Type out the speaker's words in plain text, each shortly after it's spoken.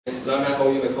is Yeoman,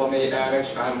 or you may call me Eric.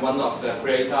 I'm one of the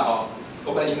creators of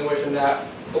Open Innovation Lab.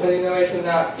 Open Innovation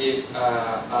Lab is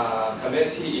a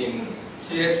community in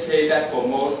CUHK that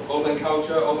promotes open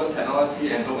culture, open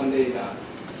technology, and open data.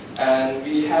 And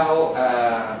we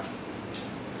have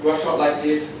workshops like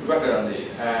this regularly,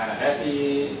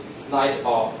 every night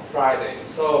of Friday.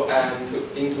 So,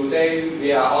 in today,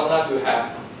 we are honored to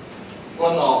have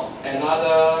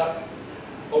another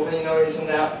Open Innovation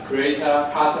Lab creator,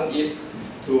 Carson Ip,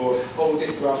 to hold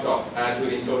this workshop and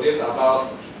to introduce about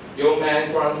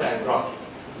Yeoman, Grunt and Gulp.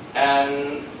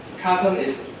 And Carson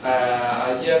is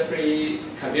a year 3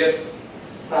 computer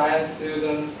science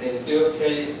student in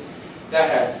CUHK that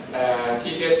has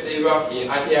previously worked in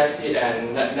IPSC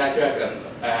and NetDragon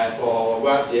for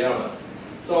work Yeoman.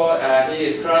 So he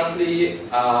is currently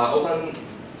open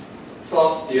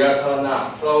source developer now.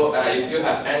 So if you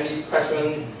have any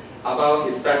question about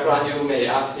his background, you may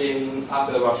ask him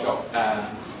after the workshop.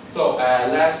 So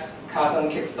let's Carson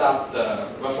kickstart the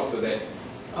workshop today.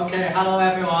 Okay, hello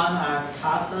everyone, I'm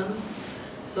Carson.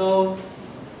 So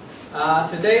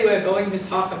today we're going to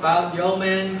talk about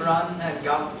Yeoman, Grunt and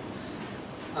Gulp.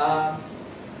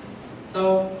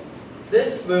 So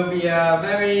this will be a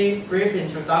very brief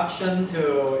introduction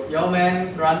to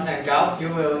Yeoman, Grunt and Gulp. You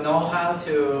will know how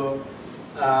to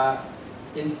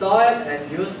install it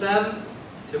and use them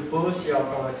to boost your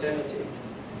productivity.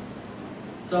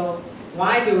 So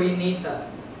why do we need them?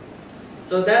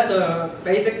 So that's a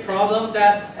basic problem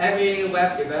that every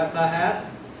web developer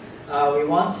has. We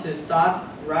want to start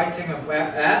writing a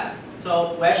web app.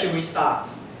 So where should we start?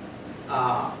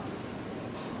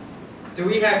 Do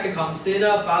we have to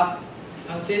consider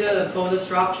the folder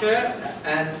structure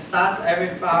and start every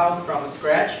file from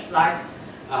scratch, like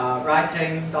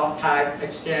writing doc-type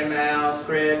HTML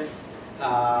scripts,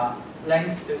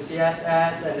 links to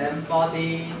CSS, and then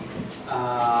body,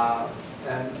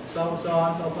 and so on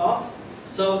and so forth?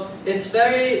 So it's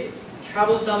very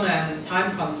troublesome and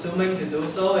time-consuming to do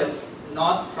so. It's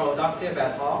not productive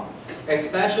at all,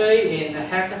 especially in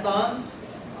hackathons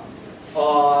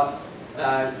or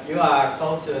you are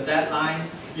close to a deadline.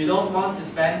 You don't want to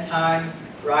spend time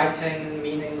writing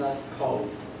meaningless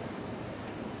code.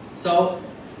 So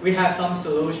we have some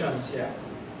solutions here.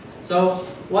 So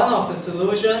one of the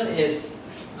solutions is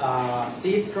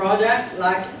seed projects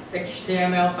like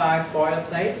HTML5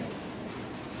 boilerplate.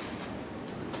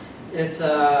 It's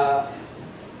a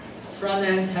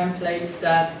front-end template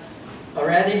that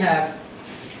already have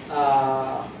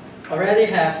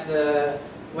the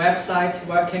website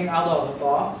working out of the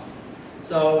box.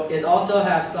 So it also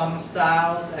has some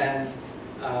styles and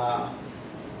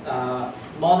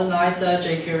modernizer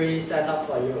jQuery setup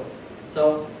for you.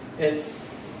 So it's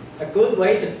a good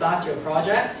way to start your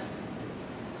project.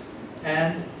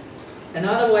 And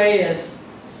another way is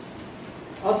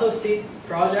also seed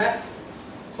projects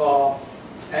for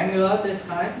Angular this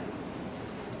time.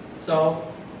 So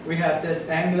we have this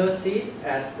Angular seed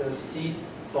as the seed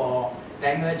for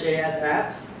AngularJS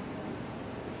apps.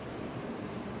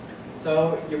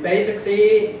 So you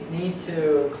basically need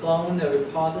to clone the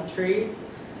repository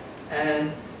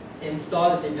and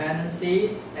install the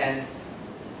dependencies, and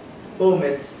boom,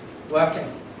 it's working.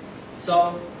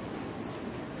 So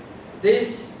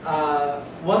this is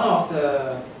one of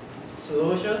the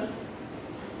solutions,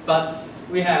 but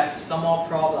we have some more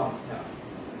problems now.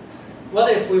 What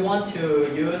if we want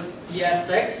to use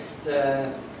ES6,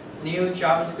 the new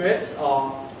JavaScript,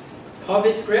 or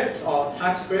CoffeeScript, or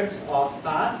TypeScript, or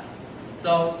Sass?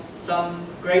 So some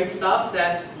great stuff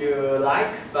that you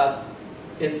like, but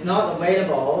it's not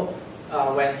available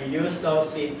when you use those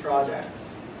seed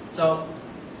projects. So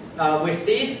with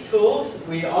these tools,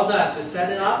 we also have to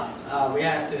set it up. We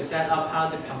have to set up how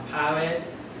to compile it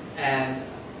and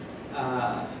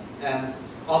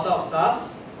all sort of stuff.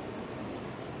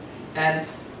 And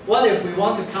what if we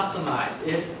want to customize?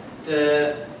 If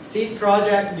the seed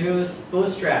project uses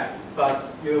Bootstrap, but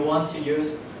you want to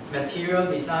use material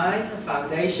design,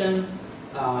 foundation,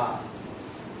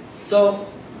 so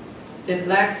it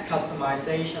lacks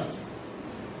customization.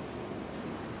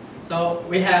 So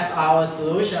we have our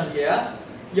solution here,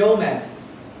 Yeoman.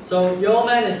 So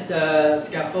Yeoman is the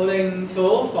scaffolding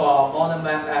tool for modern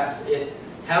web apps. It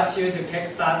helps you to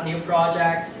kickstart new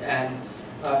projects and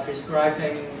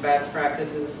prescribing best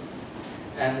practices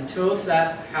and tools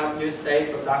that help you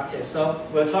stay productive. So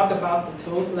we'll talk about the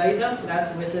tools later.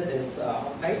 Let's visit its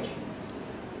homepage.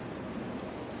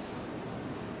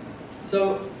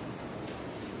 So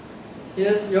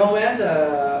here's Yeoman,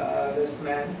 this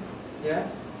man here.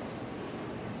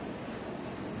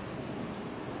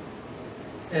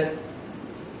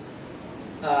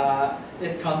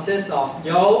 It consists of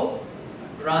Yo,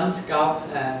 Grunt, Gulp,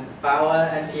 and Power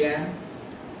NPM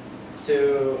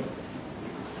to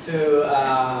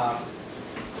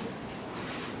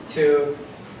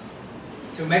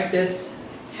make this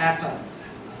happen,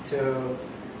 to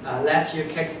let you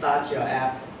kickstart your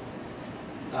app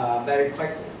very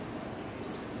quickly.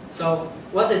 So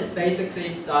what this basically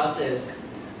does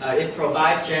is it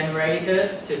provides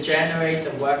generators to generate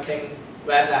a working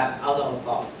web app out of the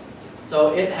box.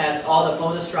 So it has all the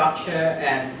photo structure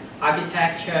and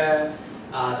architecture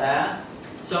there.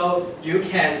 So you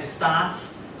can start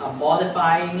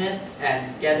modifying it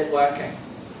and get it working.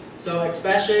 So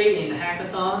especially in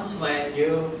hackathons, when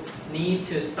you need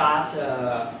to start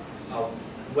a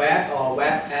web or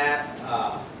web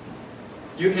app,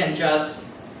 you can just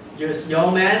use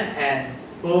Yeoman and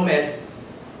boom it.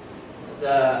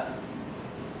 The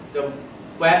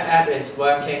web app is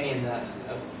working in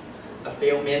a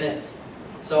few minutes.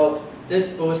 So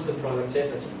this boosts the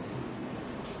productivity.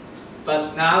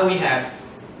 But now we have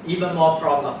even more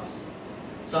problems.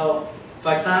 So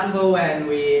for example, when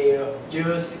we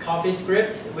use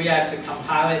CoffeeScript, we have to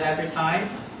compile it every time.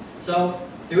 So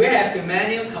do we have to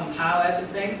manually compile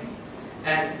everything?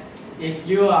 And if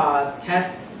you like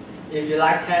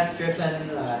test-driven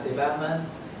development,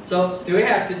 so do we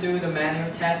have to do the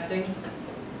manual testing?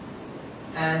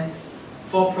 And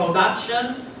for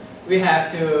production, we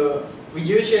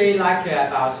usually like to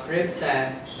have our scripts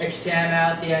and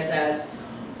HTML, CSS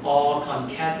all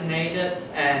concatenated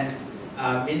and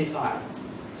minified.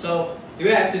 So do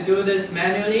we have to do this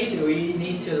manually? Do we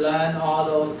need to learn all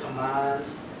those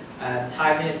commands and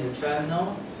type it in the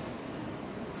terminal?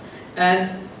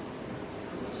 And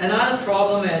another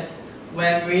problem is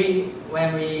when we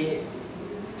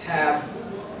have,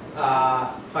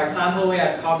 for example, we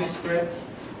have CoffeeScript.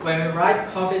 When we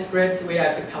write CoffeeScript, we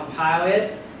have to compile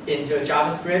it into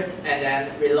JavaScript and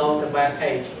then reload the web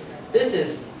page. This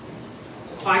is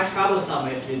quite troublesome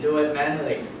if you do it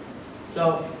manually.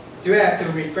 So do we have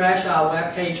to refresh our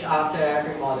web page after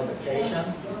every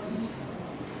modification?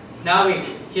 Now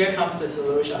here comes the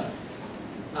solution.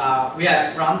 We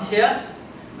have Grunt here.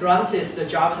 Grunt is the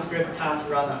JavaScript task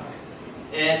runner.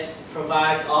 It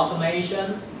provides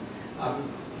automation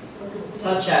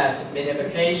such as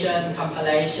minification,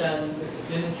 compilation,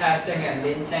 unit testing, and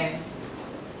linting.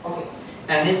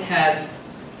 And it has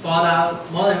more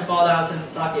than 4,000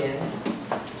 plugins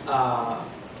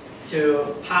to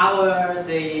power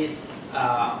these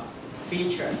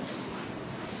features.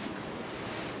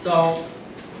 So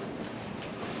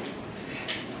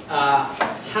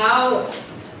how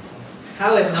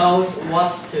it knows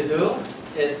what to do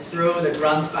is through the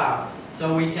grunt file.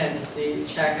 So we can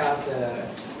check out the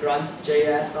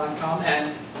grunt.js.com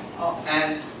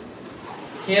and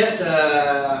here's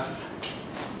the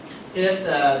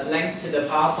link to the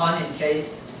PowerPoint in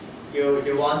case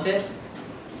you want it.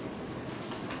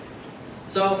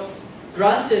 So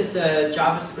Grunt is the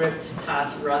JavaScript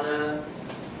task runner,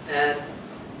 and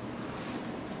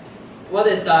what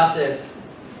it does is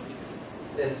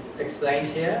explained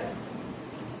here.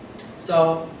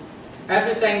 So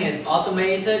everything is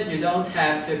automated. You don't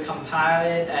have to compile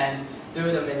it and do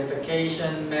the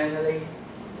minification manually.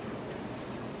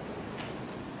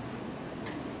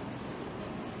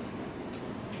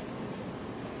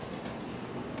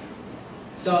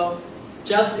 So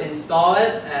just install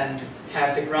it and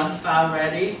have the grunt file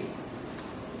ready.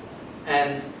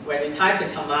 And when you type the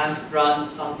command grunt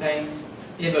something,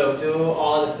 it will do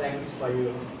all the things for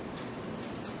you.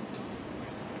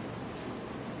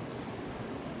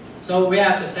 So we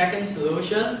have the second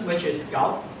solution, which is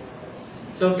Gulp.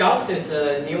 So Gulp is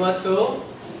a newer tool.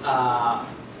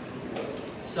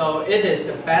 So it is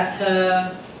the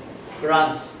better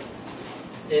grunt.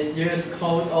 It uses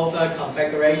code over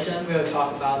configuration. We'll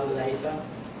talk about it later.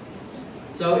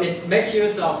 So it makes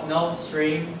use of node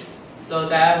streams. So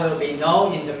there will be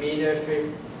no intermediary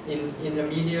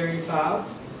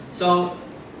files. So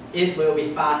it will be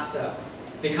faster.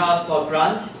 Because for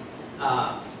Grunt,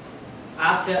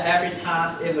 after every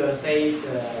task, it will save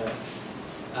the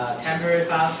temporary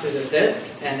files to the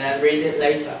disk and then read it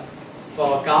later.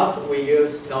 For Gulp, we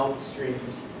use node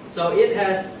streams. So it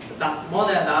has more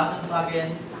than 1,000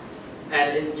 plugins,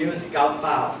 and it uses Gulp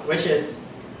file, which is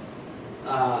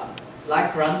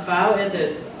like Grunt file. It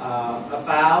is a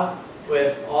file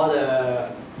with all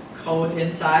the code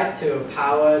inside to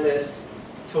power this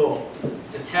tool,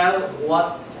 to tell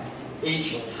what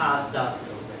each task does.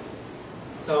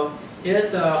 So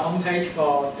here's the homepage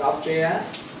for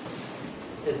Gulp.js.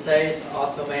 It says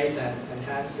automate and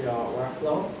enhance your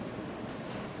workflow.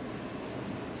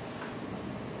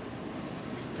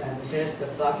 And here's the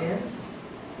plugins,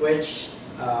 which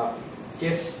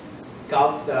gives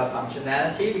Gulp the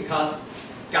functionality, because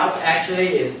Gulp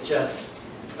actually is just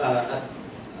a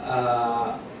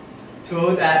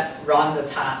tool that runs the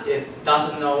task. It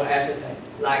doesn't know everything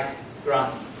like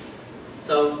Grunt.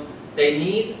 So they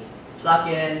need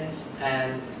plugins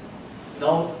and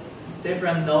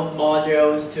different node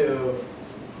modules to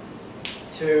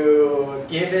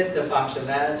give it the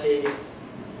functionality.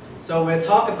 So we'll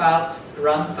talk about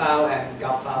Grunt file and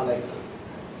Gulp file later.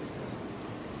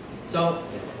 So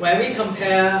when we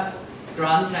compare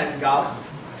Grunt and Gulp,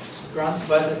 Grunt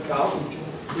versus Gulp,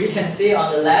 we can see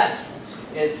on the left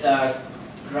it's a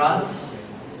Grunt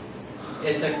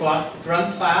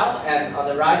file, and on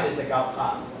the right is a Gulp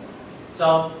file.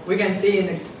 So we can see in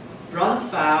the Grunt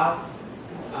file,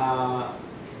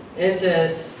 it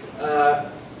is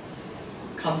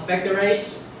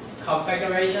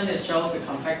configuration. It shows the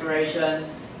configuration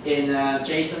in a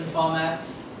JSON format.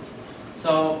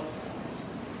 So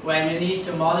when you need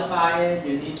to modify it,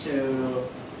 you need to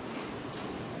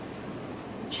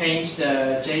change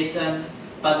the JSON,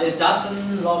 but it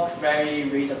doesn't look very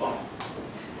readable.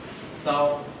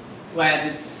 So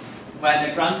when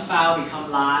the Grunt file becomes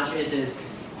large, it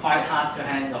is quite hard to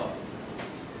handle.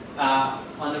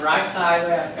 On the right side,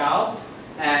 we have Gulp,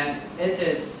 and it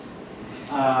is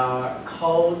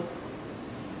code.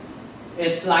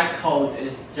 It's like code.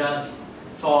 It's just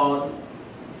for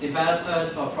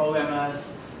developers, for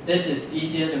programmers. This is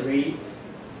easier to read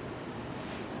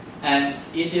and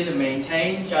easier to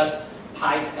maintain. Just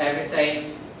pipe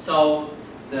everything. So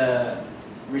the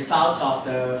result of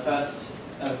the first,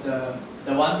 the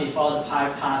one before the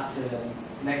pipe pass to the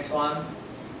next one.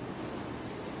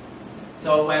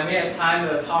 So when we have time,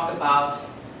 we'll talk about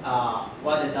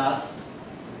what it does.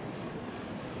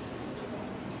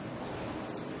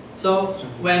 So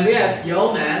when we have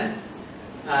Yeoman,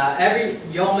 every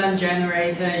Yeoman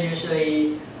generator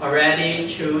usually already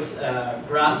choose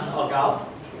Grunt or Gulp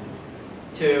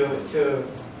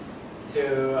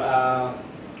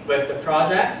with the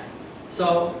project.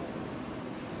 So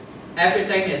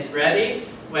everything is ready.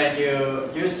 When you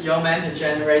use Yeoman to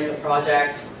generate a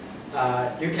project,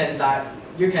 you can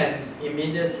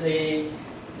immediately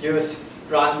use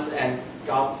Grunt and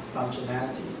Gulp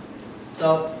functionalities.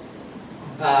 So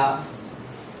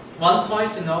one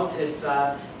point to note is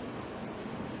that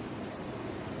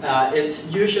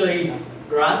it's usually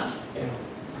Grunt.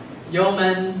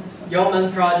 Yeoman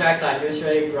projects are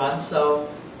usually Grunt. So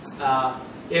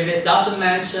if it doesn't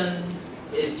mention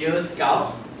it uses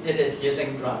Gulp, it is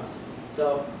using Grunt.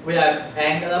 So we have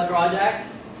Angular project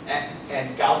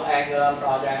and Gulp Angular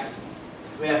project.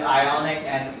 We have Ionic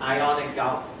and Ionic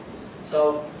Gulp.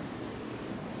 So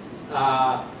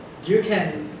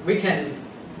we can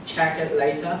check it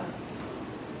later.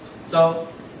 So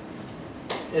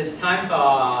it's time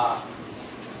for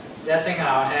getting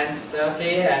our hands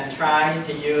dirty and trying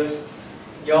to use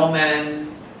Yeoman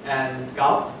and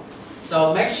Gulp.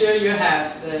 So make sure you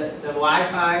have the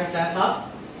Wi-Fi set up.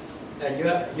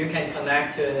 You can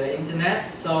connect to the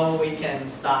internet, so we can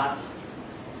start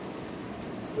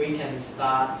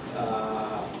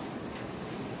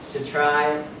to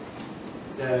try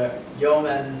the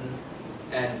Yeoman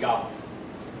and Gulp.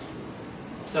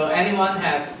 So anyone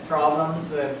have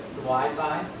problems with the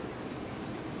Wi-Fi?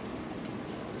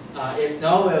 If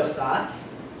no, we'll start.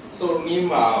 So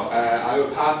meanwhile, I will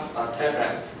pass a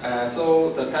tablet.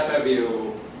 So the tablet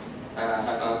will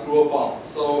have a Google form.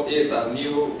 So it's a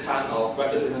new kind of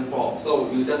registration form.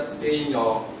 So you just fill in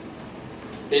your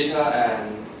data,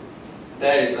 and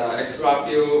there is an extra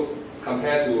field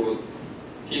compared to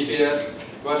previous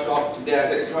workshop.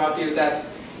 There's an extra field that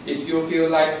if you feel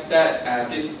like that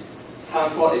this time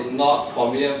slot is not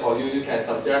convenient for you, you can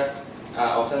suggest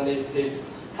alternative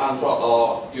time slot,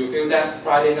 or you feel that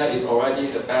Friday night is already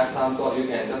the best time slot, you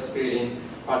can just fill in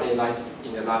Friday night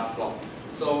in the last slot.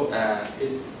 So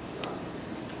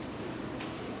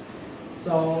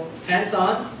So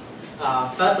hands-on.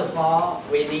 First of all,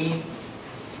 we need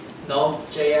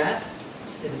Node.js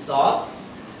installed.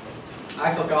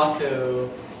 I forgot to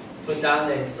put down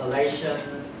the installation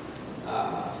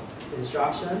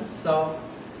instructions. So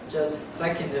just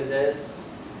click into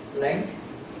this link.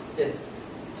 It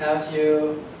tells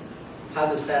you how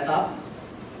to set up.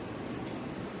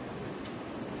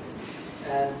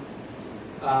 And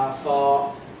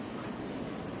for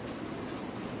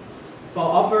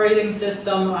operating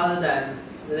system other than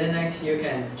Linux, you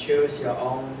can choose your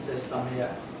own system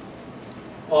here.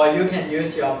 Or you can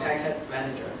use your package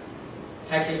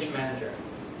manager.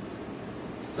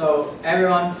 So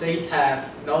everyone please have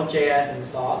Node.js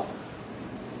installed.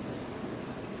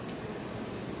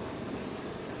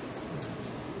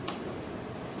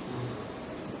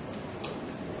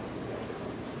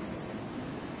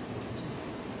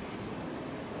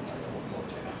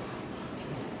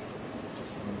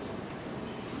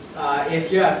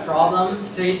 if you have problems,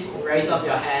 please raise up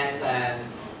your hand and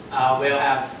we'll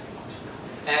have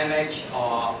MH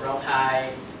or Rokai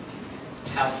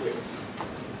help you.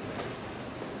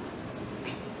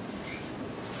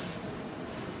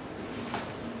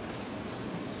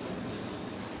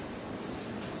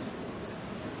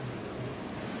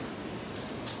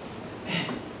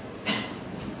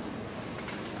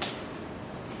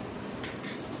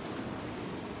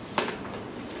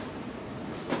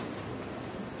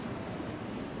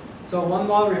 So one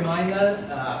more reminder,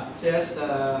 here's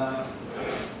the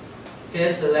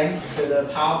link to the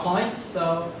PowerPoint.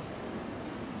 So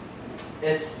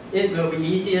it will be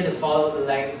easier to follow the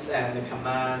links and the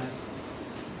commands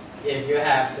if you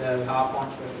have the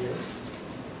PowerPoint with you.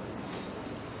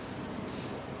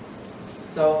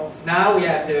 So now we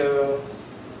have to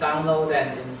download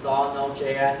and install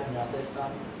Node.js in your system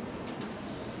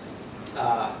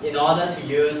in order to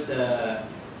use the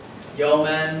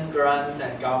Yeoman, Grunt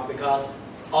and Gulp, because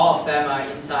all of them are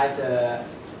inside the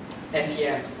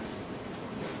NPM.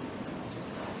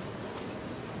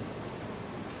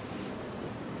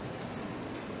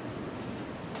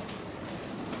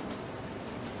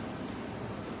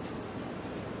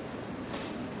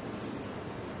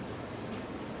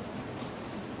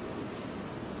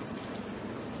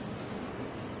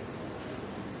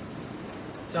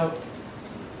 So,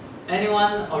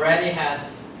 anyone already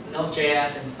has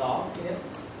Node.js installed here?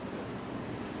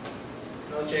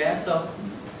 Node.js, so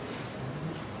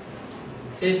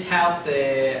please help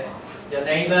your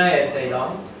neighbor if they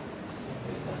don't.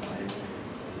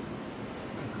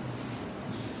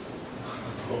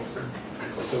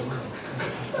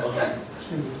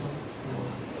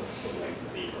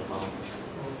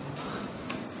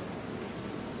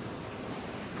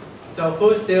 So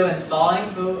who's still installing?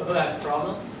 Who have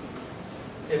problems?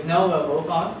 If no, we'll move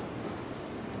on.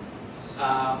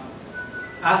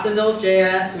 After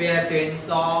Node.js, we have to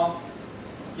install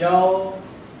Yo,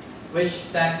 which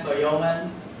stands for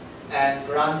Yeoman, and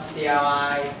Grunt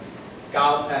CLI,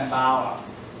 Gulp, and Bower.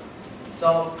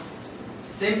 So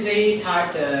simply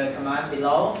type the command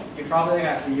below. You probably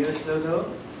have to use sudo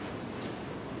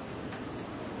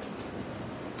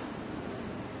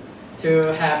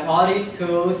to have all these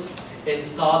tools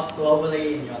installed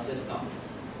globally in your system.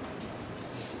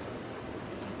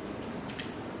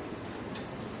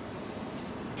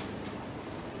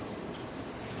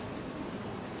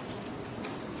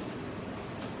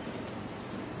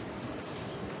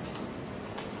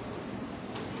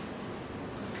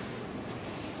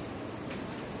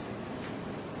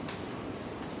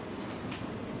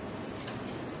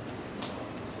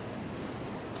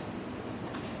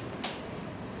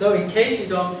 So in case you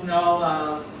don't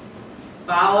know,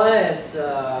 Bower is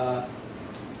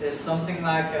something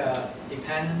like a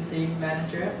dependency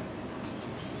manager.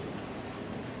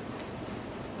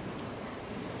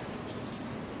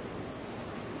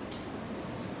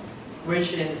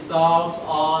 Which installs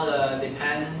all the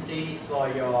dependencies for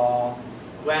your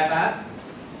web app.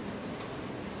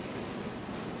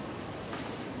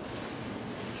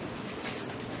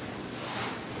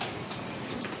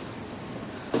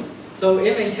 So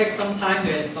it may take some time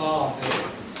to install all of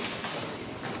this.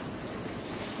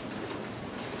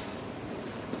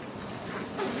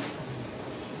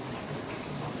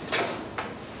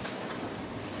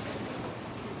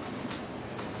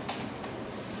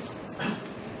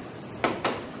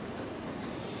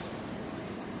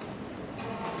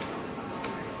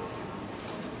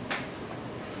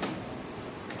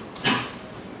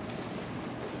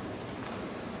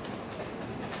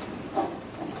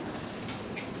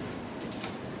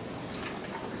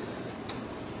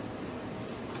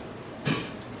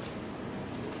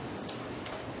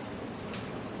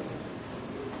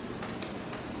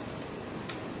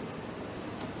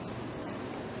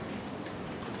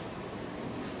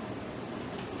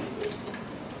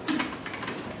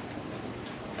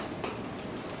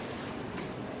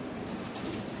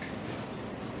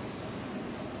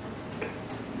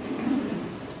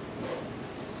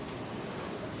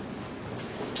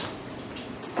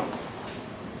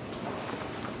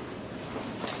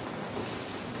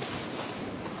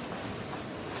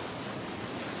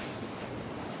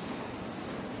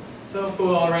 So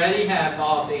who already have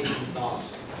all of these installed?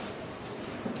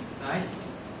 Nice.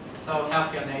 So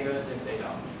help your neighbors if they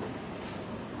don't.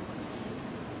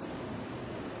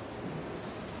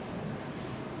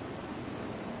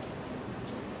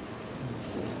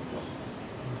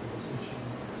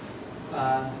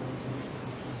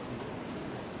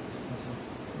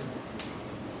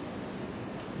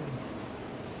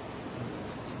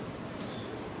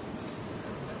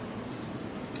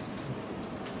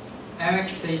 Eric,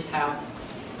 please help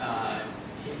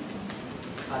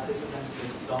participants who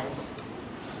don't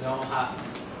know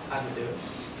how to do.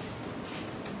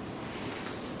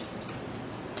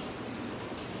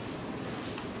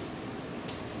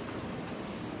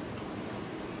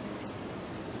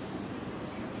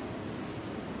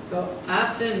 So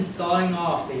after installing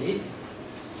all of these,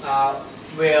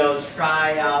 we'll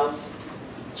try out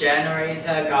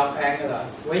generator Gulp Angular,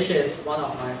 which is one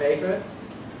of my favorites.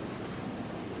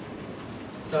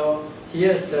 So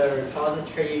here's the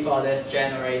repository for this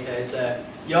generator. It's a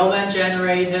Yeoman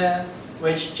generator,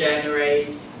 which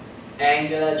generates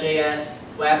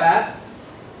AngularJS web app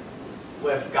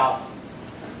with Gulp.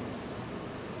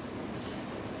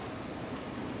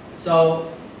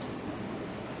 So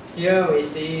here we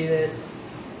see this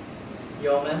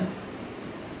Yeoman,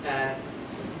 and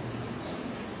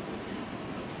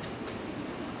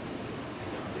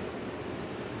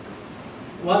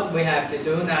what we have to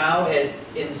do now is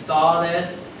install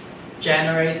this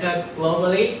generator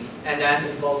globally and then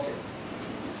invoke it.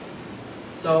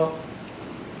 So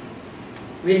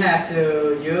we have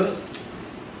to use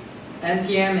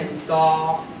npm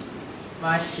install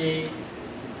 -g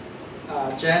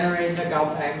generator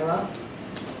Gulp Angular,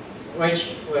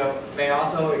 which may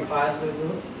also require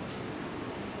sudo.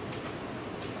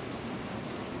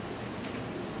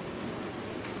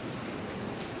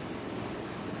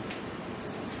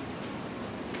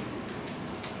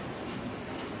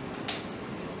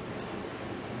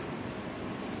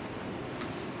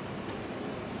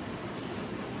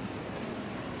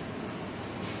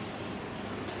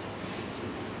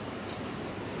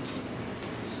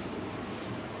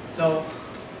 So,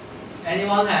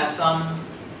 anyone have some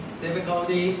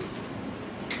difficulties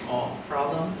or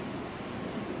problems?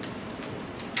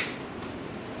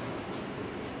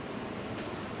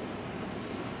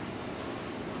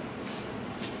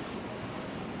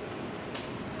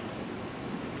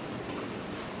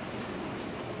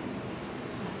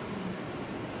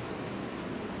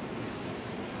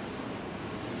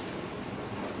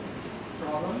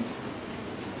 Problems?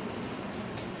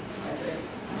 I think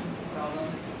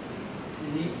problems. You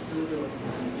need sudo.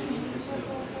 You need to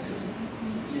sudo.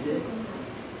 You did?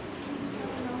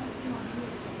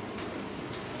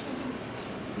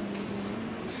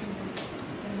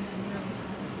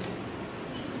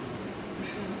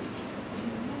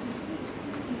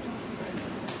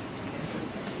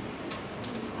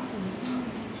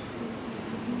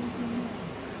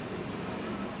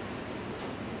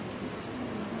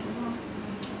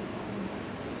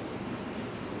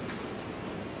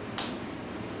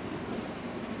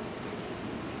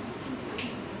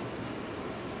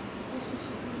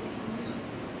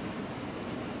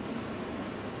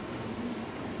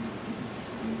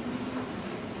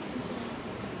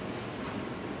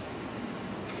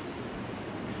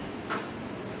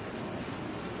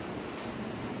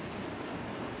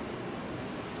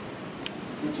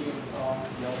 Did you install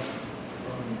Yeoman?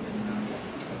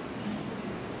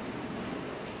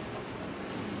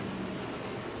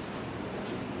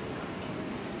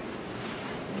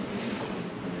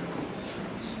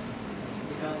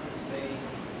 Because it's saying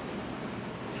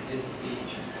it didn't see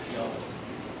Yeoman.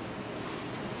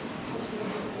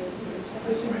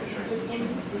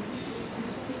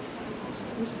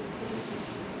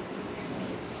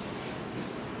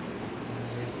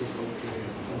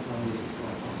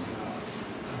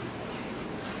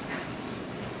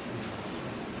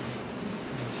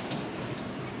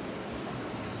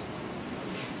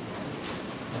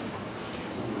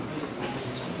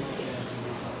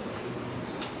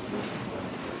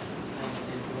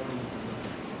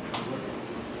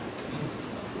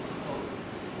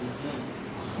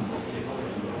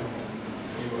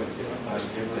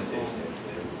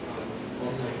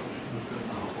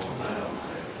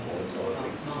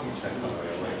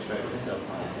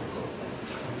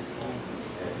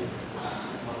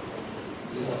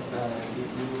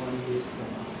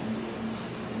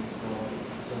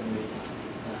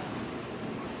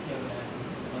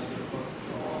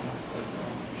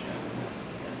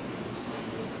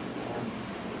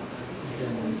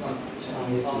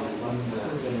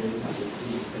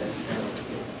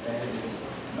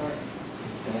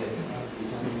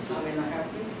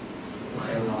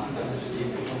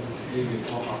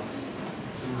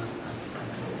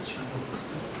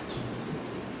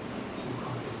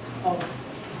 Oh,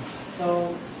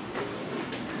 so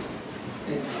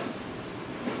it's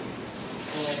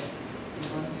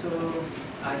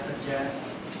I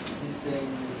suggest using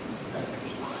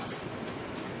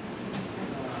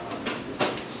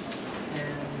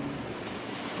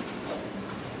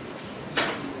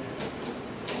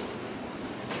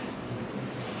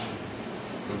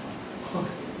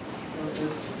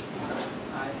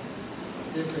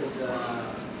This is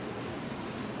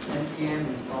NPM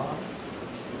installer,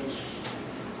 which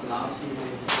allows you to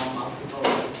install multiple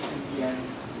NPM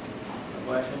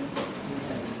version. You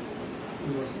can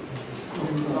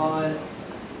install it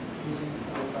using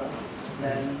code first,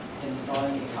 then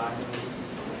installing the library.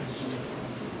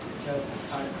 Just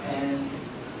type N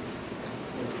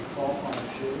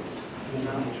 4.2.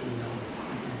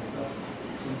 So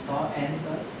install N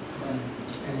first, and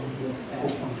use N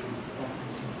 4.2.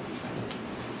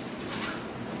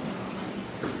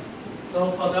 So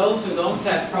for those who don't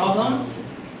have problems,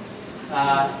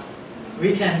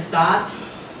 we can start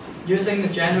using the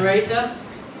generator.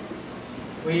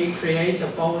 We create a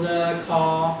folder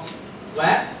called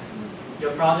web,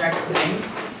 your project name,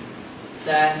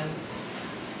 then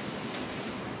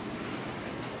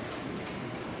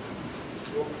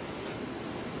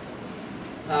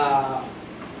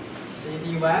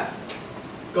cd web,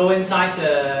 go inside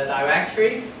the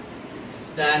directory,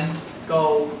 then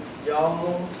go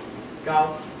Yeoman,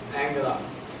 Gulp, Angular.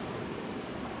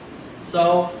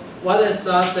 So what it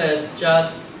does is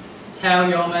just tell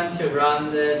Yeoman to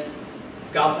run this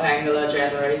Gulp Angular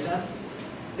generator.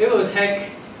 It will take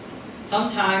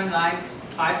some time, like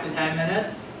 5 to 10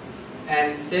 minutes,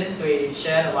 and since we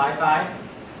share the Wi-Fi,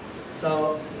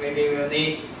 so maybe we'll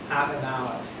need half an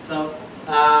hour. So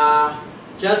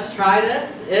just try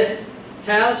this. It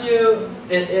tells you,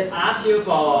 it asks you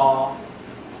for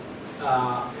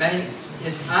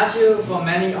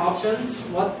many options.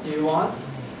 What do you want?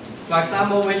 For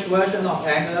example, which version of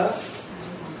Angular?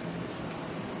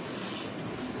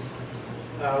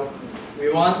 We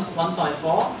want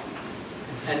 1.4,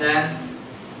 and then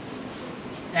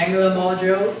Angular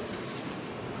modules,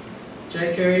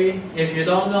 jQuery. If you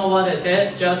don't know what it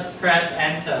is, just press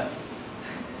enter.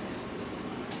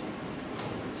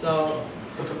 So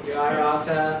UI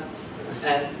router,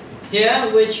 and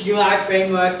here, which UI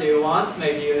framework do you want?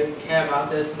 Maybe you care about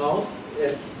this most.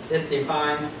 It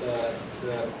defines the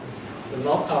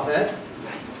look of it.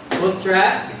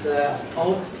 Bootstrap, the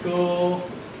old school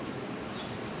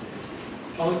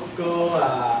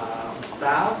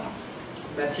style.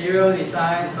 Material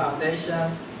design,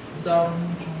 foundation. So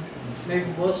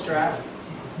maybe Bootstrap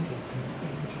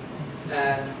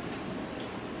and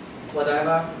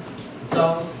whatever.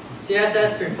 So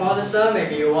CSS preprocessor,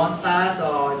 maybe you want Sass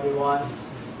or you want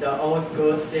the old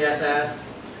good CSS,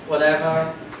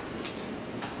 whatever.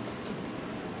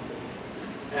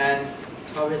 And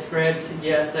JavaScript,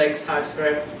 ES6,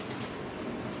 TypeScript.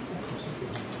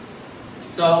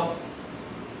 So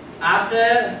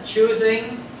after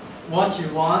choosing what you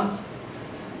want,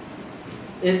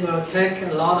 it will take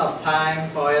a lot of time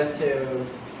for it to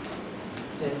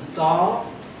install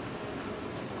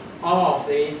all of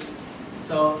these.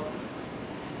 So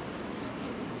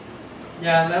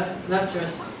yeah, let's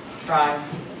just try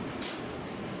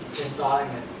installing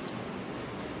it.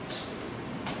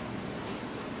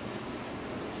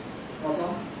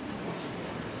 Problem?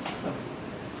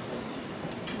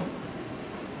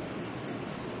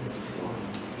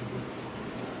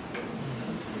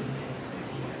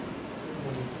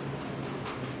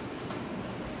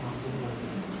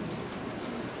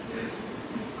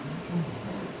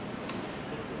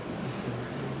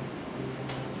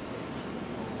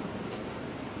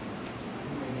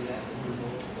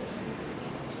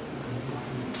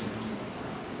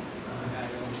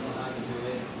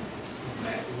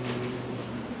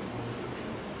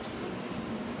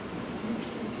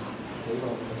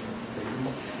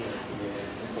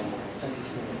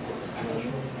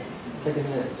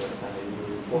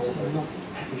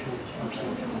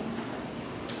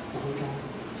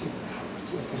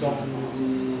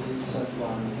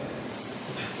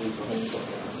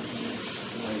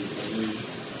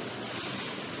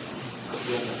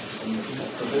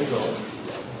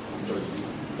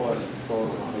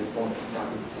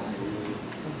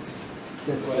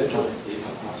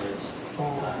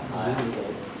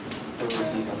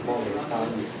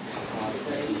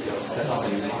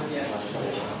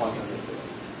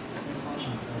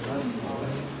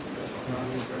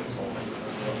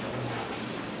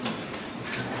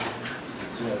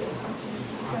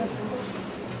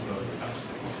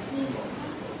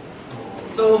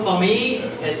 So for me,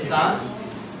 it's done.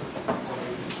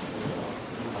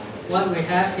 What we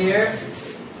have here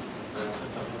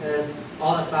is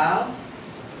all the files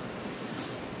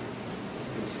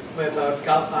with a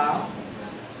gulp file.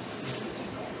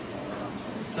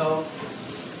 So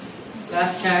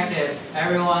let's check if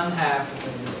everyone have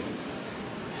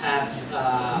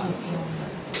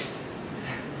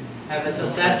a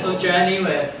successful journey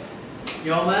with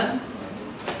Yeoman.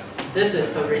 This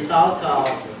is the result of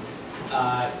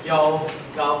Yo,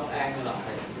 Gulp, Angular.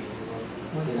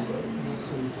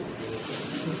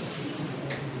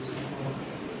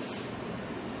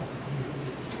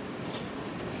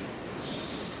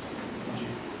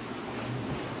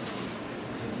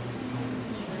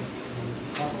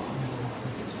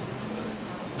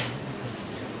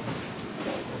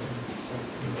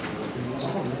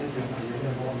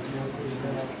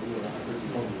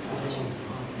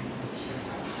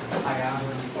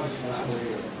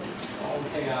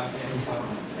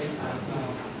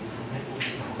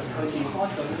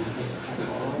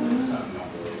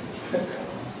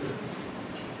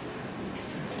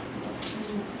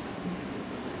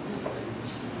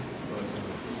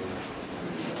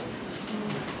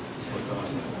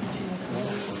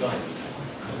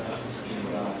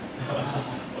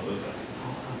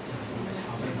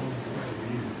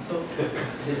 So,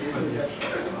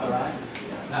 alright.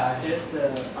 Here's the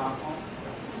farm home.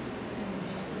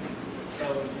 So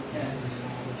you can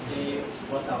see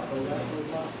what's our progress so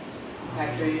far.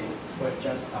 Actually, we've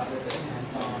just started the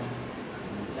hands-on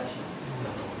session.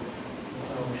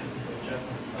 So we just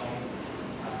installed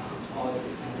all the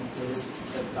dependencies,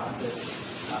 just started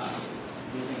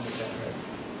using the generator.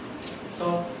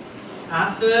 So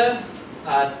after,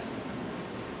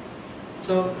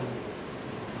 so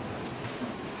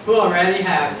who already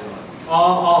have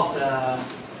all of the,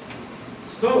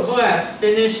 who have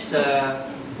finished the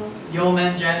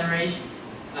Yeoman generation?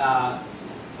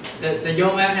 The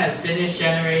Yeoman has finished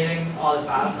generating all the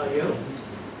files for you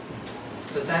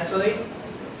successfully.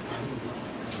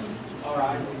 All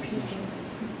right.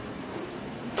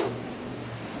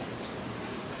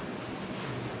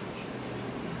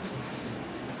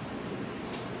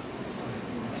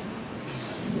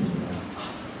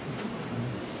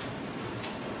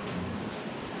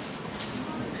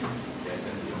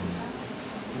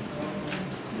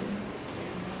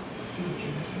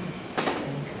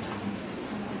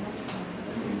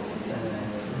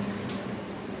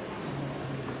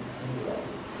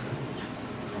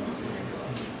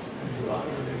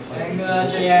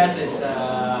 AngularJS is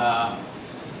a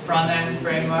front-end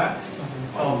framework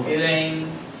for building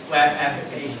web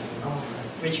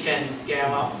applications, which can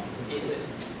scale up easily.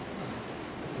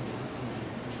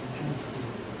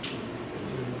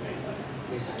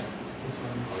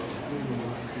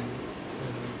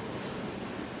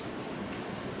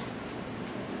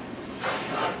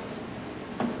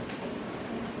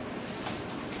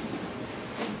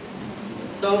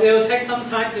 So it will take some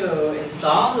time to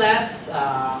install. Let's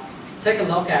take a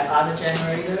look at other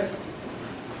generators.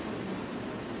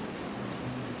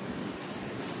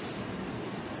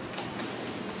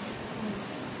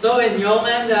 So in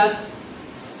Yeoman, there's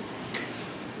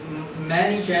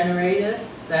many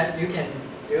generators that you can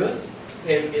use.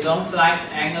 If you don't like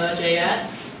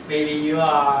AngularJS, maybe you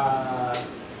are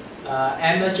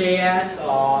Ember.js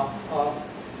or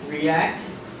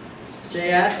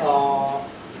React.js or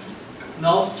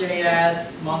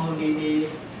Node.js, MongoDB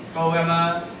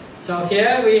programmer. So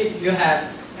here you have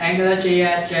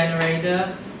AngularJS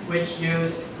generator, which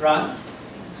use Grunt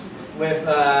with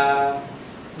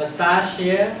mustache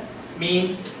here,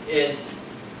 means it's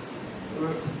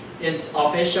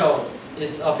official.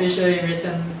 It's officially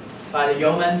written by the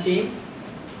Yeoman team.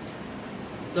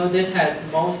 So this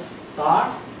has most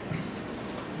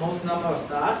number of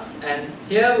stars. And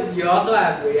here you also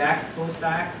have React full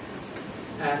stack.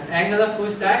 And Angular full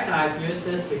stack, I've used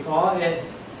this before. It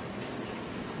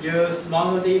uses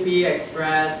MongoDB,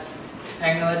 Express,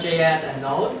 AngularJS, and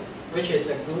Node, which is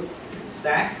a good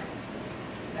stack.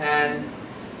 And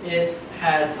it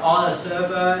has all the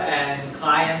server and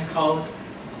client code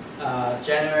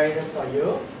generated for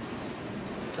you.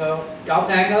 So Gulp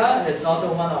Angular is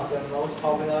also one of the most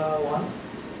popular ones.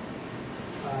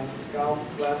 Gulp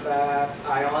Web App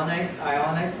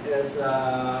Ionic is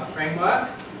a framework.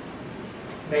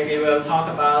 Maybe we'll talk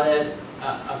about it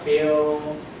a few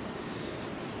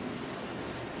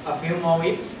more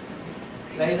weeks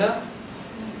later.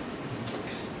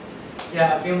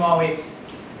 Yeah, a few more weeks.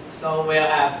 So we'll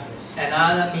have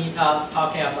another meetup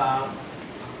talking about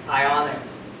Ionic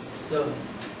soon.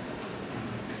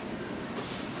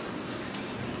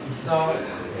 So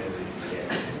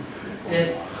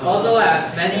it also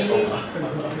has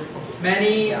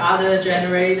many other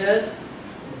generators,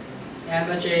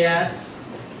 Ember.js.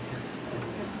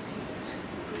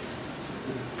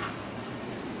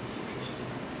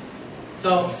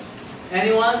 So,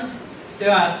 anyone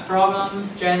still has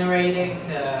problems generating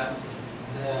the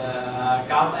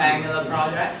Gulp Angular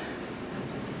project?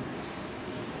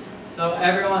 So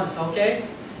everyone's okay?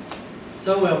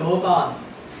 So we'll move on.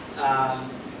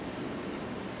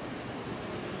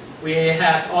 we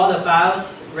have all the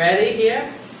files ready here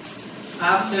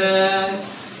after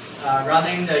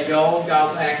running the yo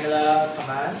gulp angler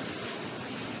command.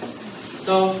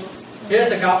 So here's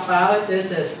the gulp file.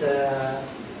 This is the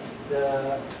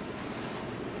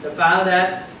file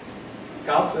that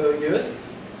gulp will use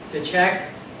to check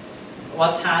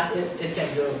what task it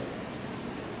can do.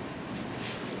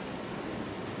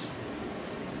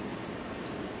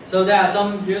 So there are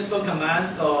some useful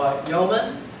commands for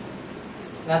Yeoman.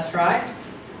 Let's try.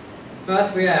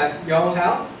 First we have yo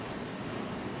help.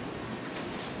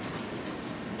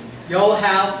 Yo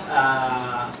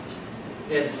help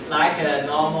is like a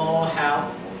normal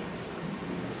help.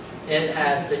 It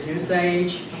has the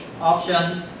usage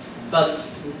options, but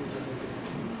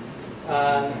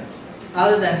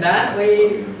other than that,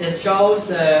 it shows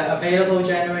the available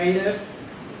generators.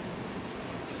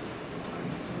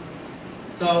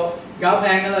 So Gulp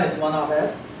Angler is one of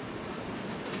it.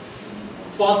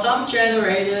 For some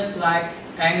generators like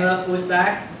Angler Full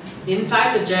Stack,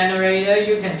 inside the generator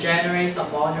you can generate some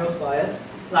modules for it,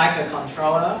 like a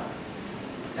controller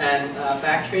and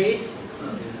factories.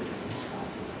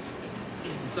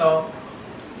 So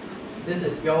this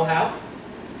is Yo Help.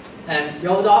 And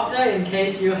Yo Doctor, in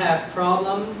case you have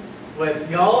problem with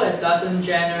Yo, it doesn't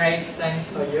generate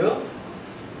things for you.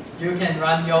 You can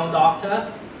run Yo Doctor,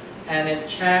 and it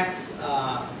checks,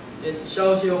 it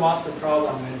shows you what the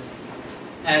problem is,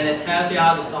 and it tells you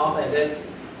how to solve it.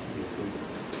 It's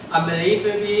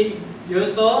unbelievably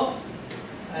useful.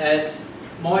 It's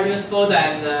more useful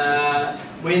than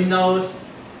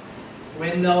Windows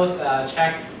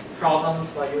check problems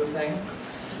for you thing.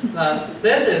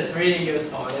 This is really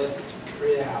useful. This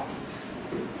really helps.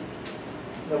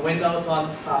 The Windows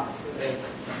one sucks.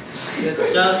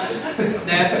 It just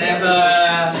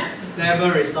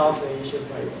never resolve the issue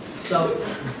for you. So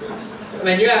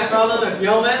when you have problem with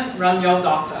Yeoman, run Yo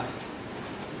Doctor.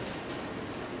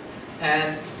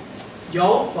 And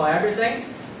Yo for everything.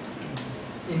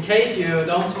 In case you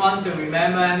don't want to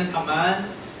remember any command,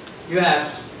 you have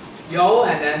Yo,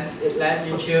 and then it lets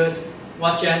you choose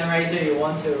what generator you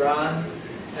want to run,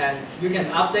 and you can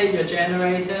update your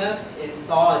generator,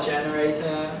 install a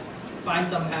generator, find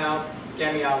some help,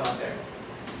 get me out of there.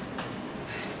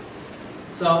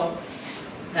 So,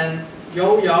 and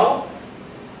Yo,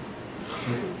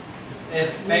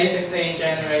 it basically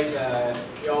generates a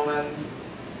Yeoman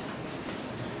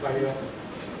for you.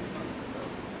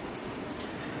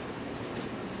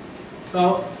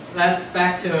 So let's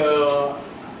back to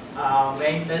our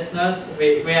main business.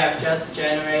 We have just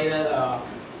generated a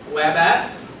web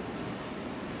app.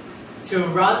 To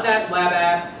run that web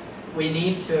app, we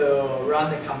need to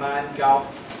run the command gulp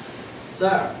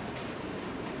serve.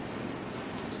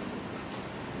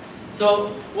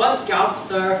 So what gulp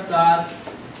serve does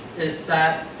is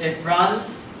that it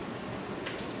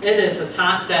is a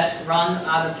task that runs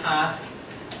other tasks,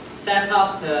 set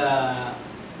up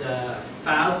the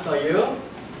files for you,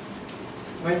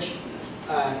 which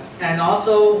and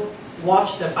also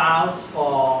watch the files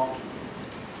for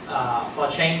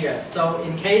changes. So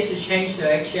in case you change the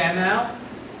HTML,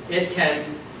 it can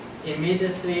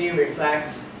immediately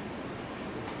reflect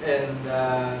in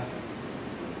the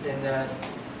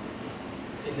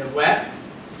web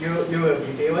you will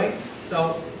be viewing.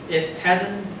 So it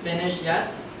hasn't finished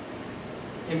yet.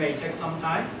 It may take some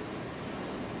time.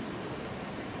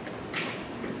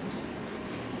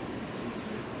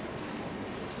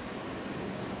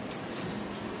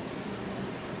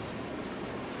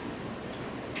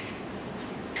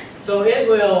 So it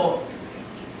will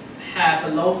have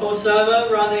a local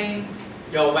server running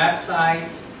your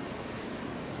website.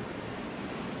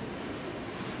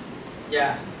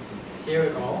 Yeah, here we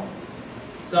go.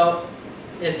 So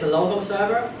it's a local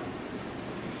server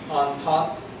on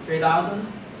port 3000,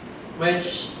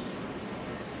 which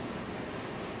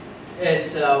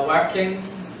is a working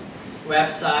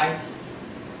website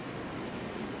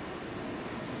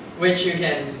which you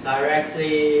can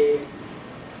directly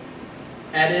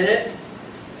edit it,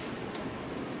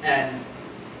 and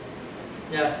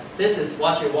yes, this is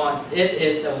what you want. It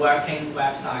is a working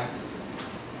website.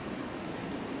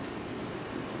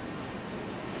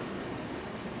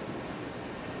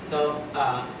 So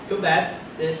too bad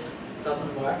this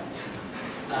doesn't work.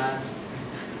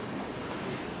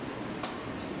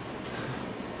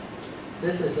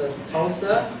 This is a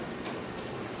toaster.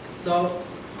 So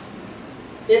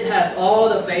it has all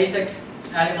the basic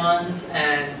elements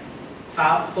and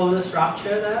folder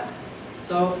structure there.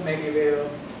 So maybe we'll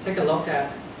take a look at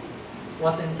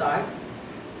what's inside.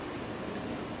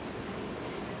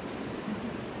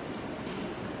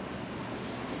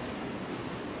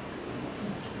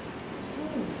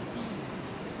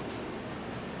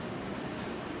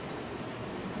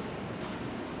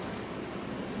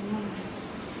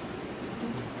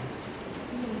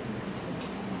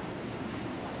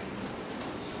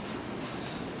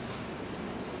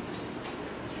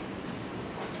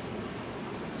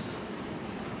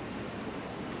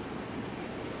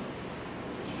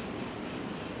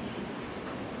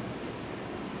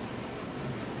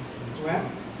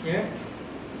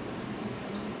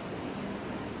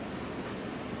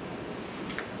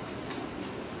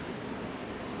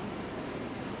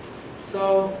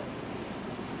 So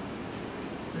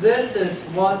this is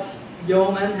what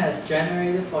Yeoman has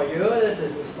generated for you. This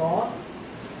is the source,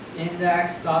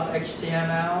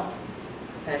 index.html,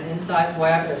 and inside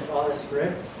web is all the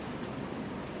scripts.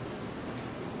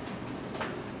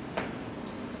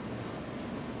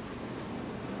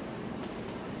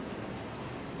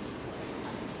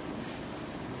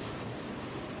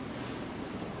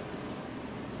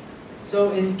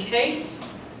 So in case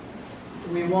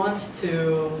we want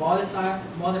to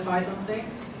modify something,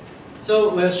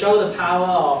 so we'll show the power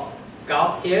of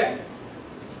Gulp here,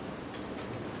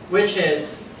 which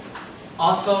is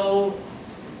auto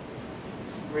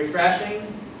refreshing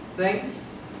things.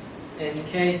 In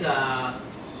case in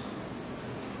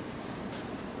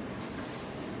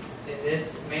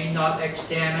this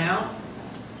main.html,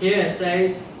 here it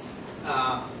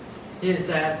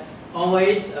says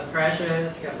always a pressure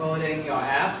scaffolding your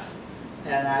apps,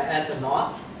 and I add a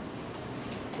not.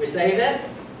 We save it,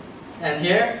 and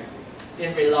here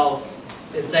it reloads.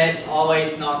 It says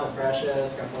always not a pressure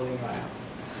scaffolding your apps.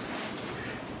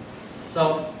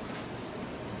 So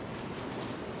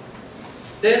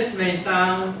this may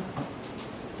sound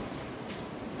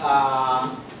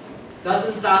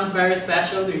doesn't sound very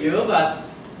special to you, but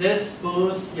this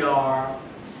boosts your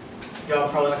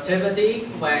productivity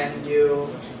when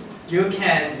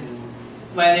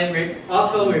when it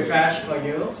auto refresh for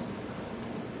you.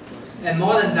 And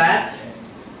more than that,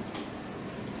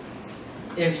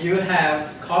 if you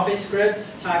have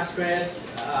CoffeeScript, TypeScript,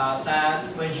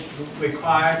 Sass, which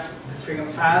requires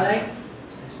precompiling,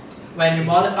 when you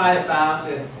modify the files,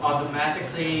 it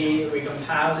automatically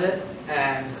recompiles it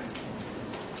and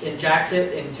injects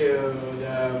it into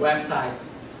the website.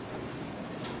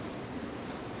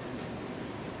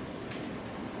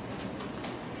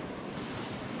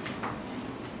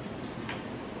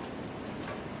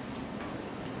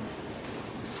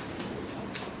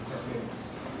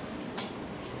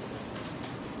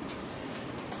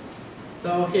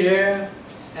 So here,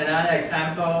 another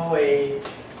example, we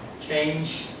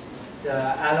change the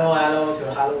hello hello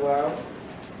to hello world.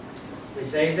 We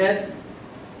save it,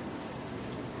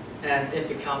 and it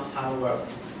becomes hello world.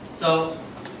 So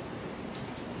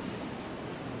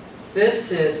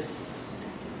this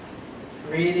is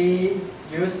really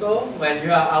useful when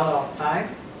you are out of time.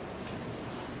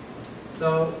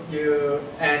 So you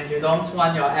don't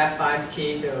want your F5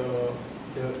 key to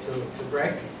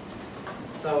break.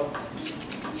 So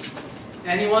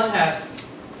anyone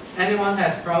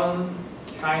has problem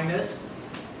trying this?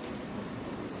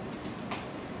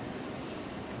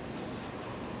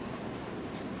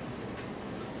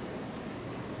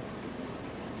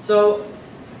 So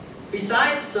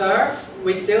besides serve,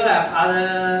 we still have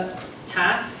other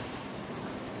tasks.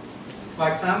 For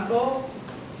example,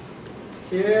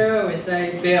 here we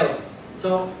say build.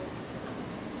 So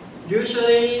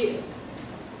usually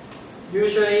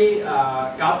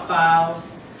Gulp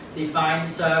files define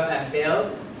serve and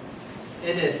build.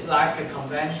 It is like a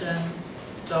convention.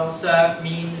 So serve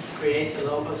means create a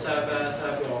local server,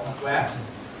 serve your web.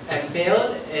 And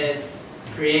build is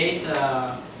create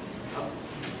a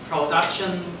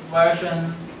production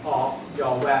version of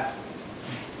your web.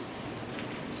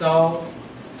 So,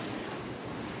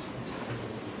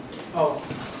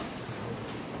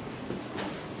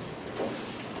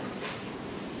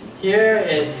 here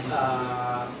is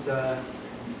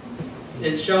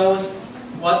it shows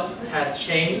what has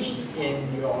changed in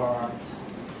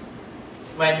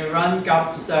when you run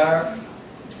Gulp serve.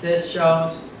 This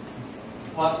shows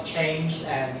what's changed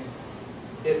and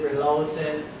it reloads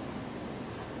it.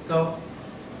 So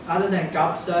other than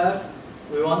Gulp serve,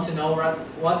 we want to know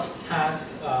what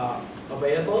tasks are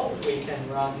available. We can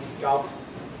run Gulp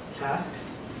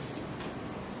tasks.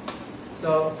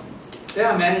 So there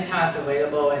are many tasks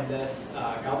available in this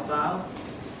Gulp file.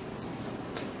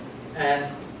 And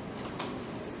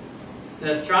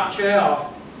the structure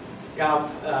of Gulp,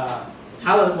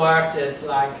 how it works is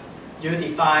like you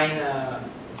define a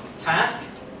task.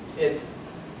 It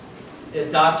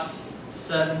does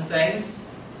certain things,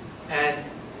 and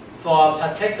for a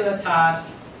particular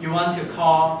task, you want to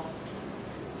call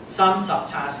some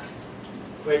subtask,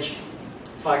 which,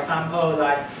 for example,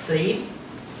 like clean.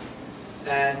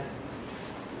 And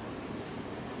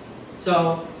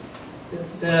so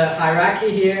the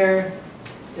hierarchy here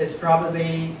is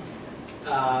probably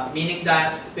meaning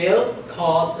that build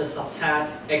called the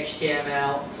subtask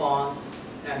HTML, fonts,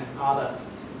 and other.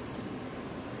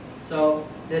 So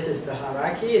this is the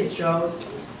hierarchy. It shows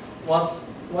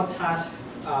what tasks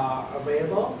are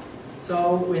available.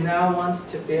 So we now want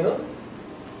to build.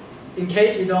 In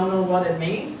case you don't know what it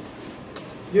means,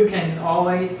 you can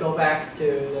always go back to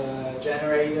the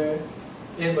generator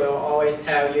it will always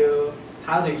tell you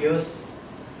how to use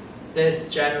this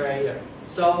generator.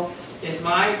 So it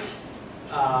might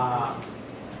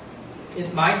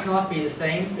not be the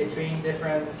same between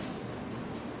different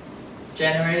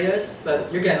generators,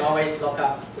 but you can always look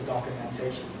up the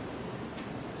documentation.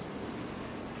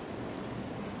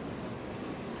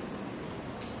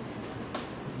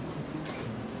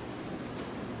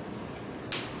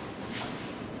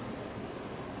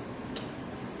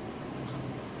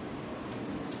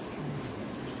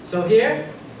 So here,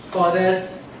 for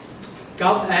this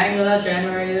Gulp Angular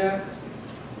generator,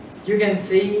 you can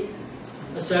see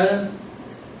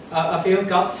a few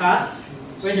Gulp tasks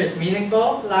which is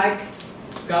meaningful, like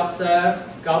Gulp serve,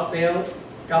 Gulp build,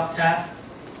 Gulp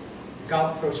test,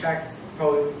 Gulp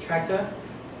protractor.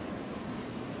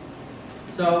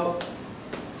 So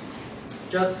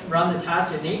just run the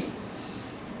task you need.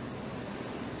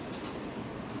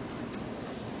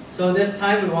 So this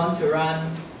time we want to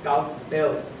run Gulp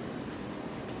build.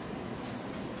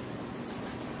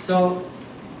 So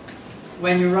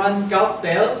when you run Gulp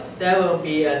build, there will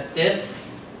be a dist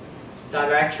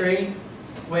directory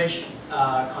which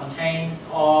contains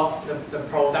all the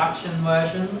production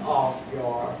version of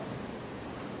your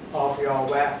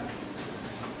web,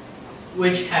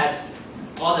 which has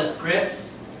all the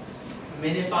scripts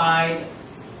minified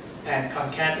and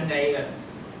concatenated,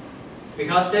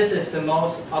 because this is the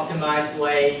most optimized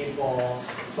way for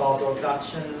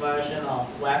production version of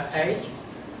web page.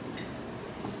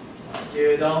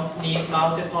 You don't need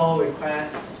multiple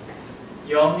requests.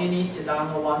 You only need to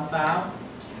download one file,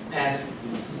 and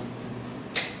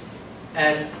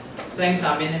things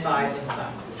are minified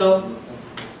inside. So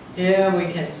here we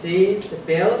can see the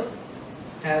build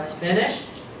has finished.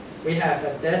 We have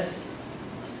a dist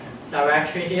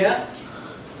directory here,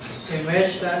 in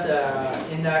which there's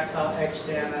an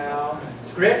index.html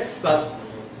scripts. But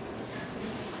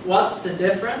what's the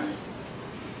difference?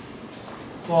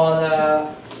 For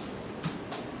the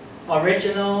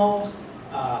original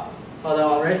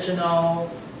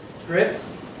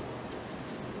scripts,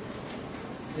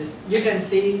 you can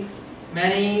see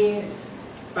many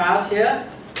files here.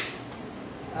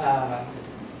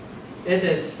 It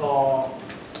is for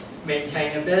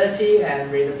maintainability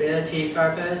and readability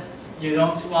purpose. You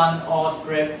don't want all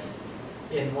scripts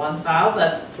in one file,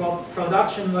 but for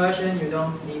production version, you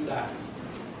don't need that.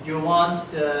 You want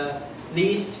the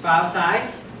least file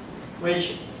size,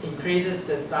 which increases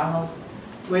the download,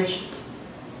 which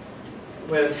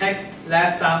will take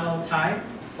less download time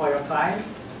for your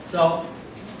clients. So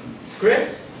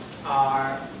scripts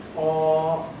are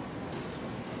all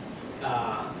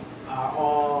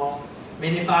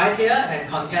minified here and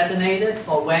concatenated.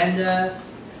 For when the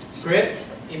script,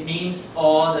 it means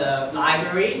all the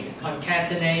libraries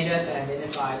concatenated and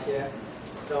minified here.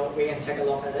 So we can take a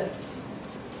look at it.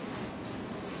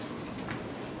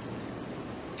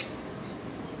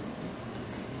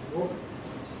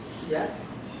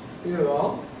 Yes, here we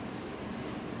go.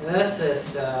 This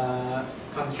is the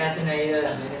concatenated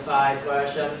and minified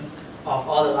version of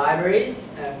all the libraries,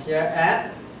 and here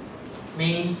add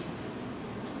means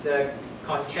the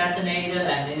concatenated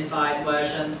and minified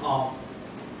version of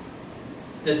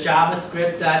the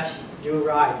JavaScript that you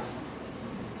write,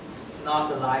 not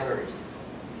the libraries.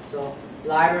 So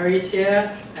libraries here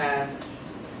and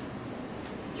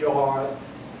your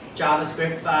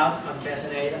JavaScript files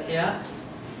concatenated here.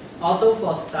 Also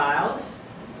for styles,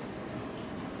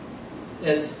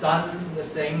 it's done the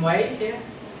same way here.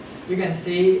 You can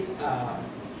see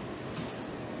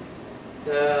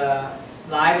the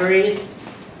libraries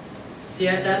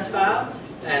CSS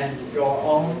files and your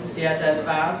own CSS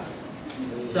files.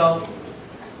 So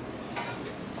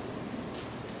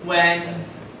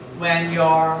when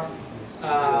your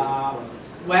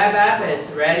web app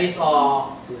is ready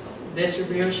for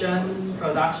distribution,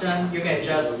 production, you can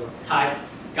just type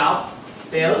Gulp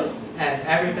build and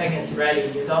everything is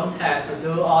ready. You don't have to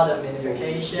do all the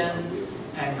minification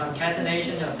and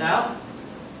concatenation yourself.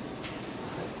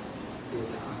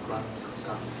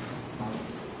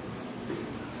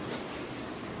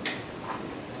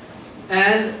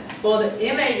 And for the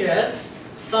images,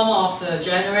 some of the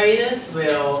generators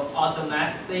will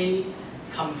automatically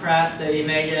compress the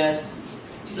images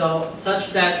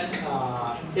such that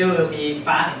it will be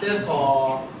faster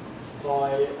for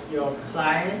your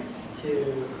clients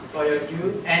for your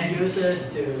end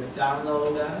users to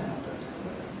download them,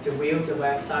 to view the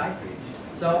website.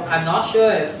 So I'm not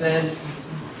sure if this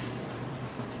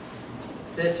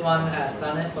one has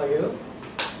done it for you.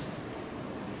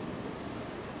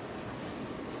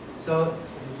 So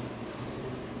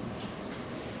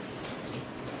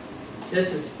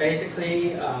this is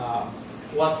basically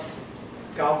what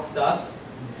Gulp does.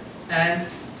 And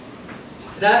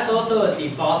that's also a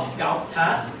default Gulp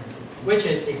task, which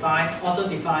is also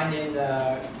defined in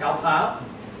the Gulp file.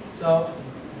 So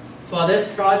for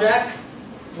this project,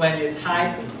 when you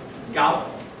type Gulp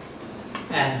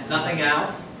and nothing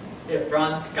else, it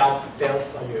runs Gulp build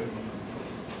for you.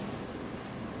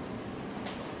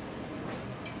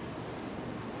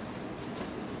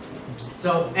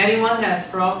 So anyone has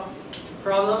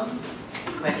problems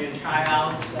when you try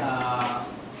out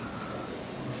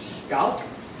Gulp?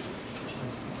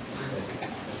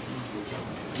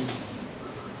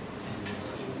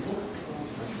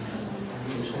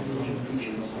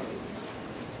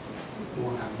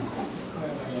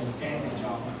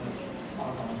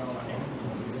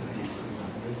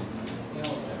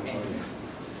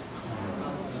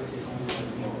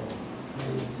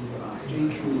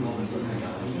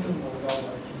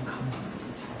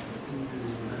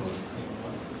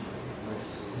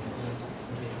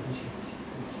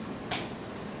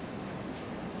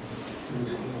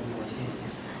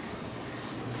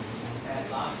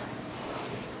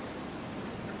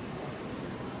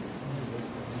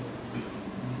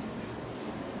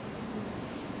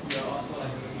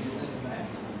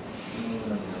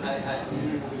 I see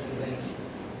you using a huge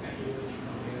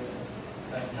computer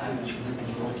first time.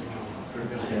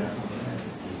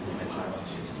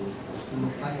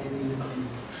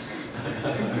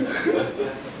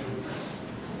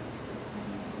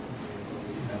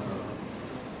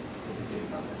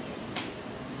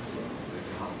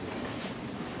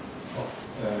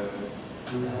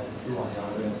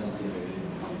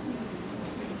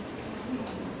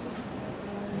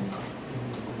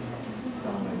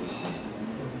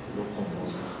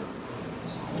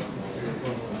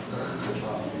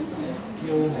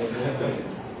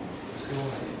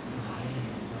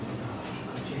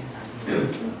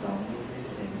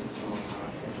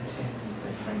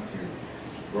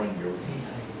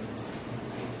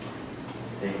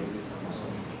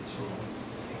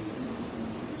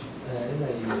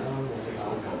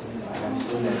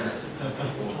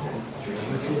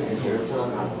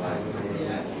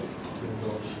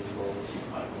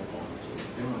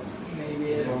 Maybe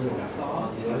it's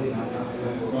installed.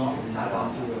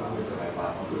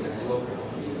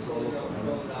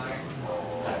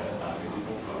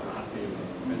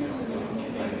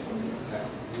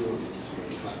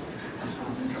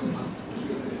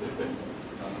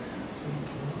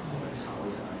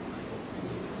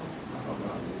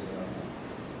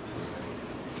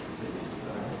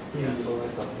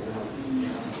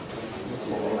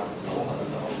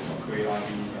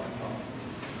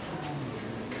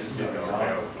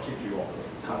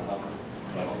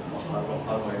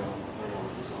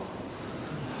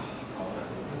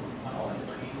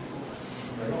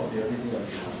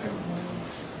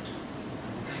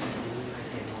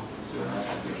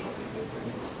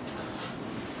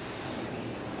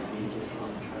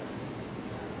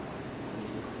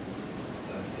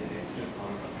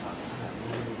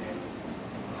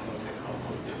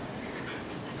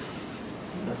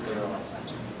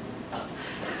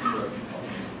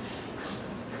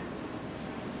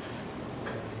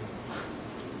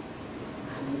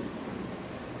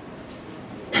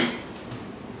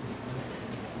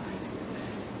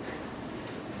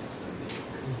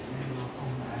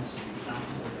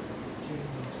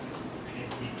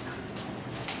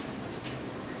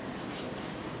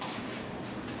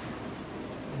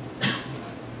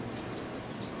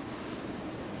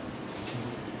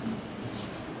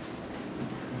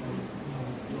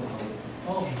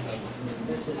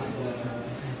 This is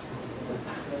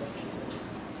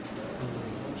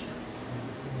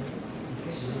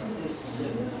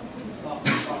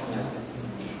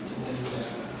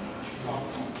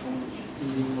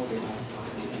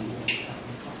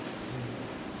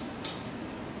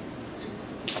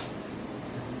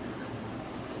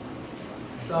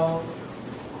so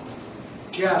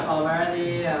you have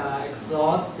already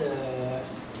explored the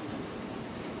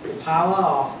power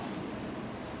of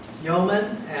Yeoman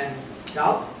and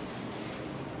Gulp.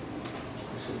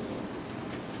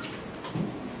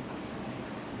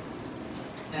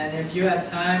 And if you have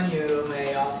time, you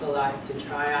may also like to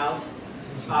try out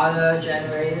other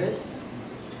generators.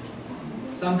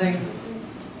 Something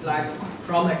like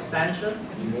Chrome extensions.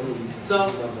 So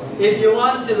if you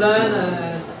want to learn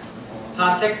a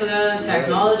particular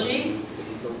technology,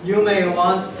 you may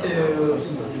want to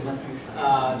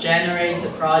generate a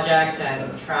project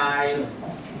and try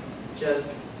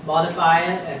just modify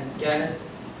it and get it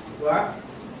work.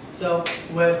 So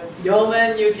with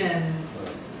Yeoman, you can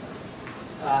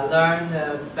learn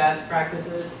the best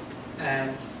practices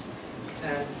and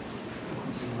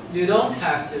you don't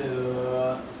have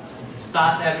to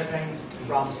start everything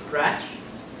from scratch.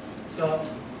 So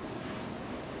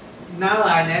now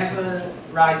I never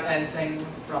write anything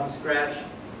from scratch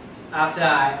after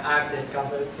I've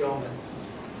discovered Yeoman.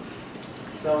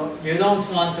 So you don't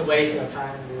want to waste your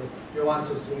time, you want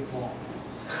to sleep more.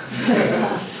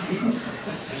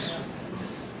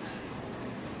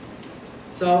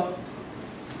 So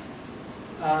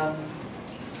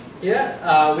here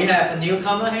we have a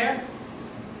newcomer here.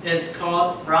 It's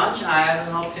called Branch. I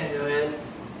haven't looked into it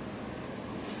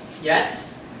yet,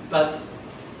 but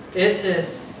it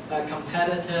is a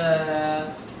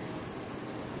competitor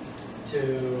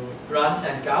to Grunt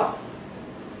and Gulp.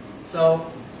 So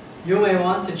you may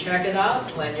want to check it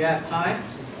out when you have time,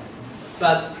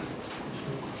 but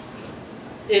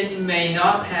it may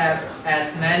not have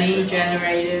as many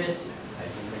generators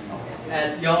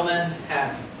as Yeoman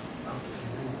has.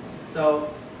 So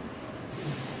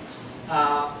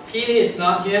Petey is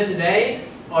not here today.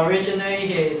 Originally,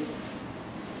 he's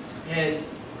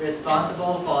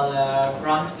responsible for the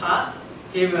Grunt part.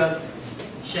 He will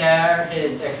share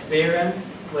his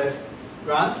experience with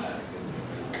Grunt.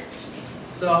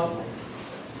 So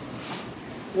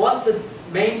what's the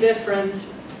main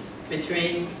difference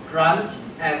between Grunt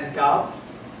and Gulp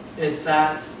is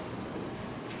that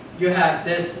you have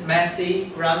this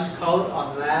messy Grunt code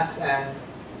on the left and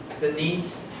the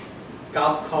neat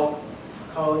Gulp code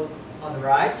on the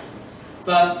right.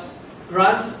 But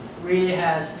Grunt really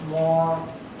has more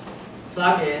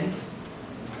plugins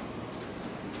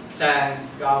than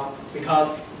Gulp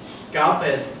because Gulp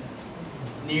is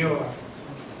newer.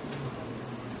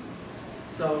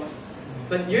 So,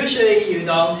 but usually you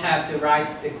don't have to write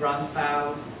the Grunt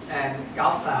file and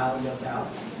Gulp file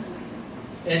yourself.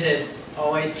 It is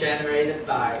always generated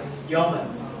by Yeoman.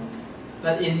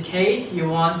 But in case you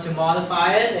want to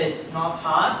modify it, it's not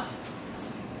hard.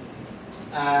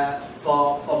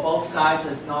 For both sides,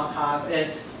 it's not hard.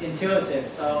 It's intuitive.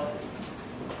 So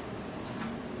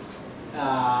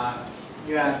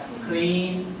you have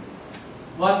clean.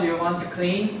 What do you want to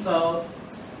clean? So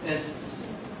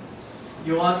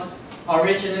you want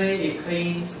originally a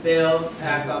clean build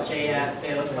app.js,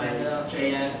 build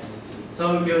blender.js.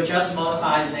 So you just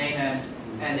modify the name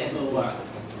and it will work.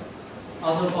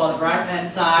 Also for the right hand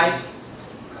side,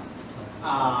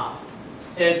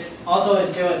 it's also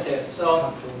intuitive.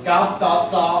 So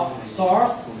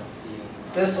gulp.source,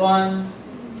 this one,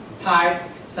 pipe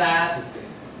sass,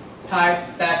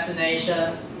 pipe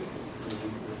destination,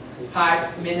 pipe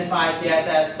minify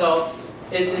CSS. So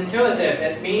it's intuitive.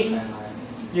 It means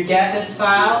you get this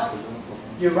file,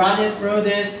 you run it through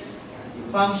this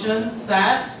function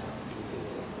sass,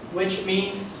 which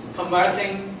means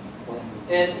converting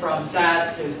it from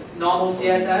sass to normal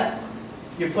CSS.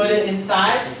 You put it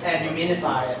inside and you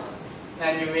minify it.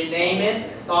 And you rename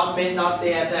it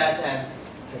 .min.css and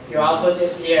you output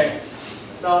it here.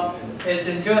 So it's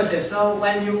intuitive. So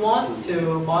when you want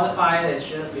to modify it, it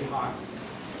shouldn't be hard.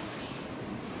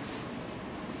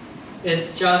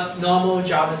 It's just normal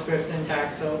JavaScript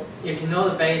syntax. So if you know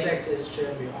the basics, it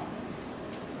shouldn't be hard.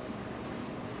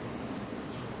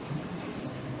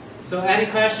 So any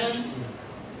questions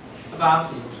about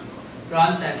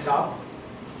Grunt and Gulp?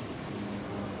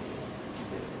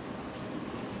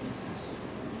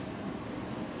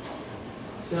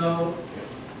 So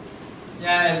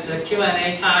yeah, it's a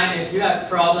Q&A time. If you have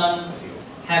problem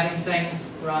having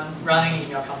things running in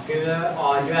your computer,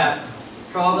 or you have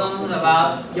problems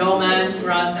about Yeoman,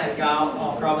 Grunt and Gulp,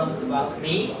 or problems about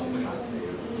me,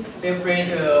 feel free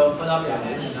to put up your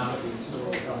hand and ask.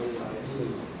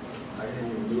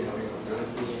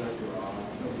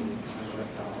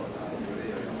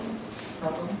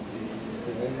 Problems?